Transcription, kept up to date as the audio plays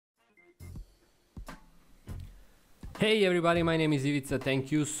Hey everybody, my name is Ivica.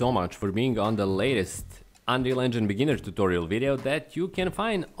 Thank you so much for being on the latest Unreal Engine beginner tutorial video that you can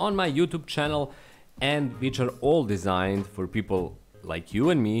find on my YouTube channel, and which are all designed for people like you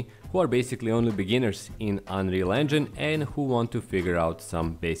and me who are basically only beginners in Unreal Engine and who want to figure out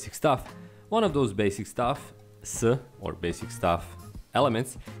some basic stuff. One of those basic stuff, basic stuff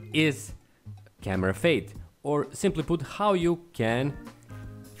elements, is camera fade, or simply put, how you can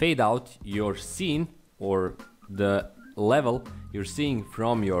fade out your scene or the level you're seeing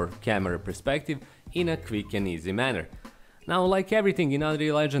from your camera perspective in a quick and easy manner. Now, like everything in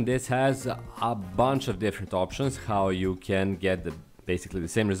Unreal Engine, this has a bunch of different options how you can get basically the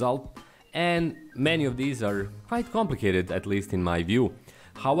same result, and many of these are quite complicated, at least in my view.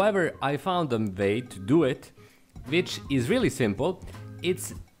 However, I found a way to do it which is really simple.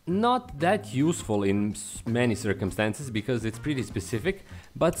 It's not that useful in many circumstances because it's pretty specific,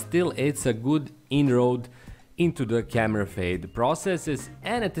 but still it's a good inroad into the camera fade processes,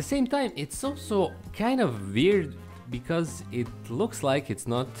 and at the same time it's also kind of weird because it looks like it's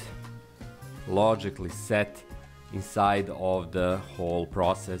not logically set inside of the whole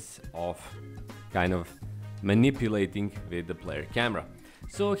process of kind of manipulating with the player camera.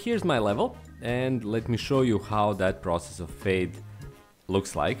 So here's my level, and let me show you how that process of fade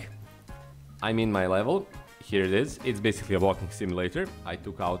looks like. I'm in my level. Here it is. It's basically a walking simulator. I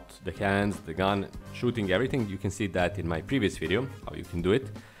took out the hands, the gun, shooting, everything. You can see that in my previous video, how you can do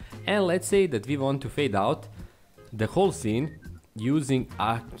it. And let's say that we want to fade out the whole scene using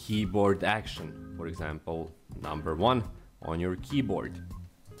a keyboard action. For example, number 1 on your keyboard.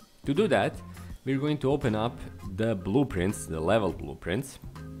 To do that, we're going to open up the blueprints, the level blueprints,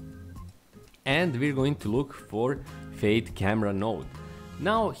 and we're going to look for fade camera node.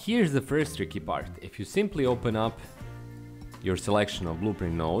 Now, here's the first tricky part. If you simply open up your selection of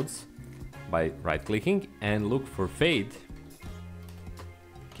blueprint nodes by right-clicking and look for fade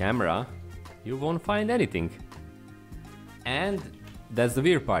camera, you won't find anything. And that's the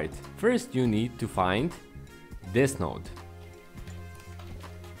weird part. First, you need to find this node.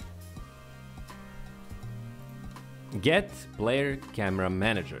 Get Player Camera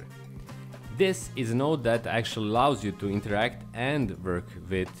Manager. This is a node that actually allows you to interact and work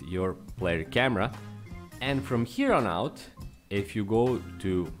with your player camera, and from here on out, if you go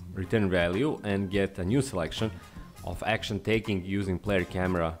to return value and get a new selection of action taking using player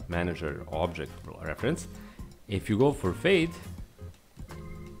camera manager object reference, if you go for fade,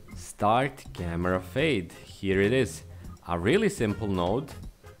 start camera fade, here it is, a really simple node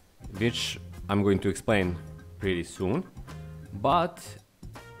which I'm going to explain pretty soon, but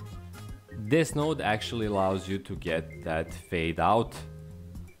this node actually allows you to get that fade out,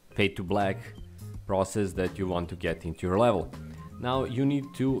 fade to black process that you want to get into your level. Now you need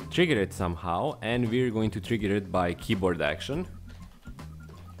to trigger it somehow, and we're going to trigger it by keyboard action.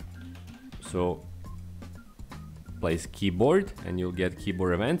 So place keyboard and you'll get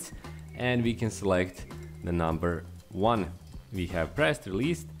keyboard events, and we can select the number 1 we have pressed,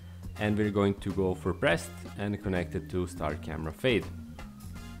 released, and we're going to go for pressed and connect it to start camera fade.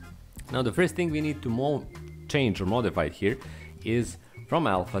 Now the first thing we need to change or modify here is from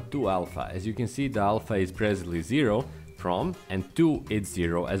alpha to alpha. As you can see, the alpha is presently 0 from, and 2 it's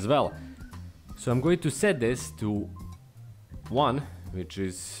 0 as well. So I'm going to set this to 1, which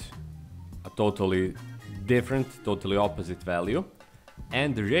is a totally different, totally opposite value.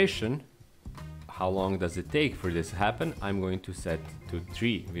 And the duration, how long does it take for this to happen, I'm going to set to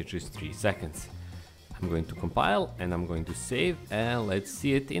 3, which is 3 seconds. I'm going to compile and I'm going to save, and let's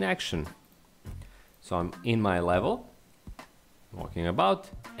see it in action. So I'm in my level, walking about,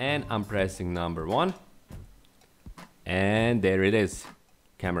 and I'm pressing number 1, and there it is,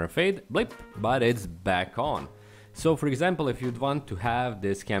 camera fade, blip, but it's back on. So for example, if you'd want to have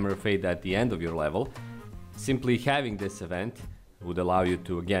this camera fade at the end of your level, simply having this event would allow you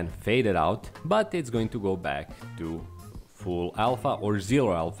to again fade it out, but it's going to go back to full alpha or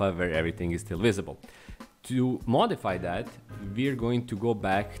 0 alpha where everything is still visible. To modify that, we're going to go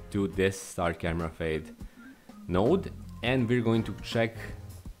back to this start camera fade node, and we're going to check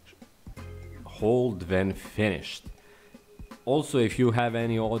hold when finished. Also, if you have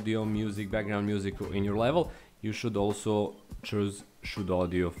any audio, music, background music in your level, you should also choose should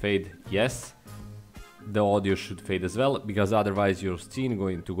audio fade yes. The audio should fade as well, because otherwise your scene is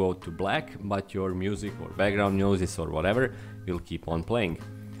going to go to black, but your music or background noises or whatever will keep on playing.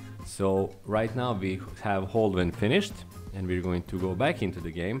 So right now we have hold when finished, and we're going to go back into the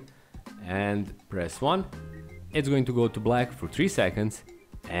game and press 1. It's going to go to black for 3 seconds,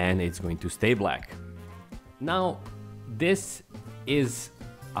 and it's going to stay black. Now this is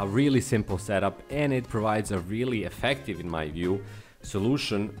a really simple setup, and it provides a really effective, in my view,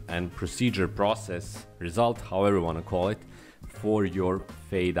 solution and procedure process result, however you want to call it, for your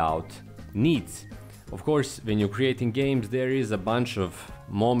fade out needs. Of course, when you're creating games, there is a bunch of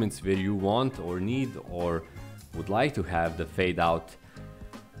moments where you want or need or would like to have the fade out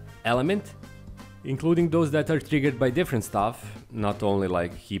element, including those that are triggered by different stuff, not only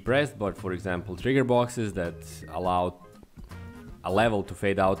like key pressed, but for example trigger boxes that allow a level to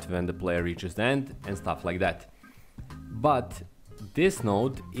fade out when the player reaches the end and stuff like that. But this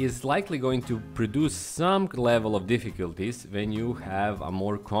node is likely going to produce some level of difficulties when you have a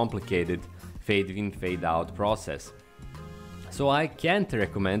more complicated fade in, fade out process. So I can't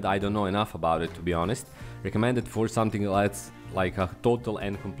recommend, I don't know enough about it to be honest, recommend it for something that's like a total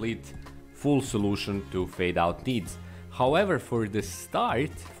and complete full solution to fade out needs. However, for the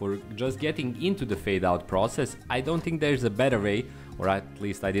start, for just getting into the fade out process, I don't think there's a better way, or at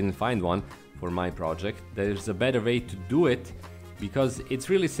least I didn't find one for my project. There's a better way to do it because it's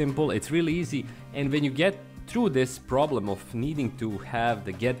really simple, it's really easy, and when you get through this problem of needing to have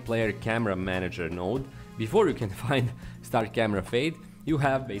the get player camera manager node before you can find start camera fade, you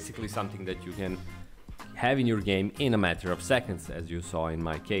have basically something that you can have in your game in a matter of seconds, as you saw in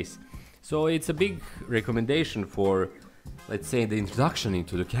my case. So it's a big recommendation for, let's say, the introduction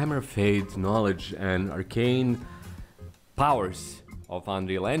into the camera fade knowledge and arcane powers of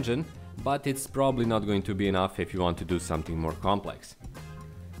Unreal Engine, but it's probably not going to be enough if you want to do something more complex.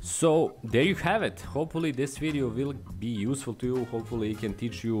 So there you have it. Hopefully this video will be useful to you. Hopefully it can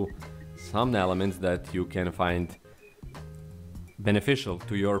teach you some elements that you can find beneficial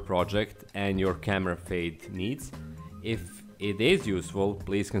to your project and your camera fade needs. If it is useful,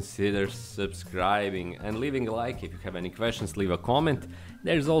 please consider subscribing and leaving a like. If you have any questions, leave a comment.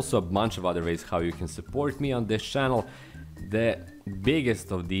 There's also a bunch of other ways how you can support me on this channel. The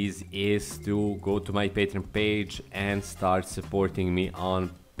biggest of these is to go to my Patreon page and start supporting me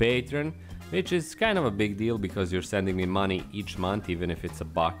on Patreon, which is kind of a big deal because you're sending me money each month, even if it's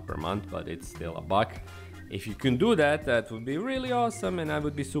 $1 per month, but it's still $1. If you can do that, that would be really awesome and I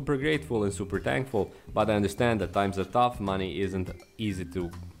would be super grateful and super thankful. But I understand that times are tough, money isn't easy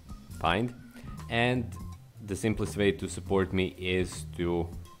to find, and the simplest way to support me is to,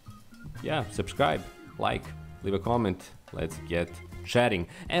 yeah, subscribe, like, leave a comment, let's get chatting,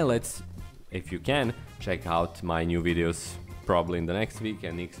 and let's, if you can, check out my new videos probably in the next week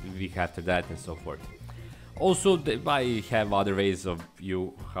and next week after that and so forth. Also, I have other ways of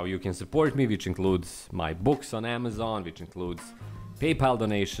how you can support me, which includes my books on Amazon, which includes PayPal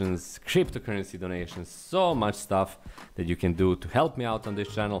donations, cryptocurrency donations, so much stuff that you can do to help me out on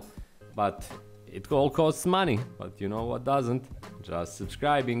this channel. But it all costs money, but you know what doesn't? Just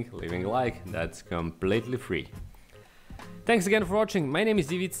subscribing, leaving a like, that's completely free. Thanks again for watching. My name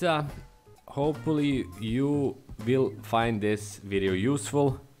is Ivica. Hopefully you will find this video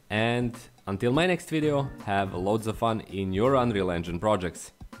useful, and until my next video, have loads of fun in your Unreal Engine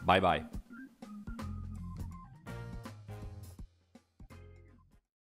projects. Bye bye.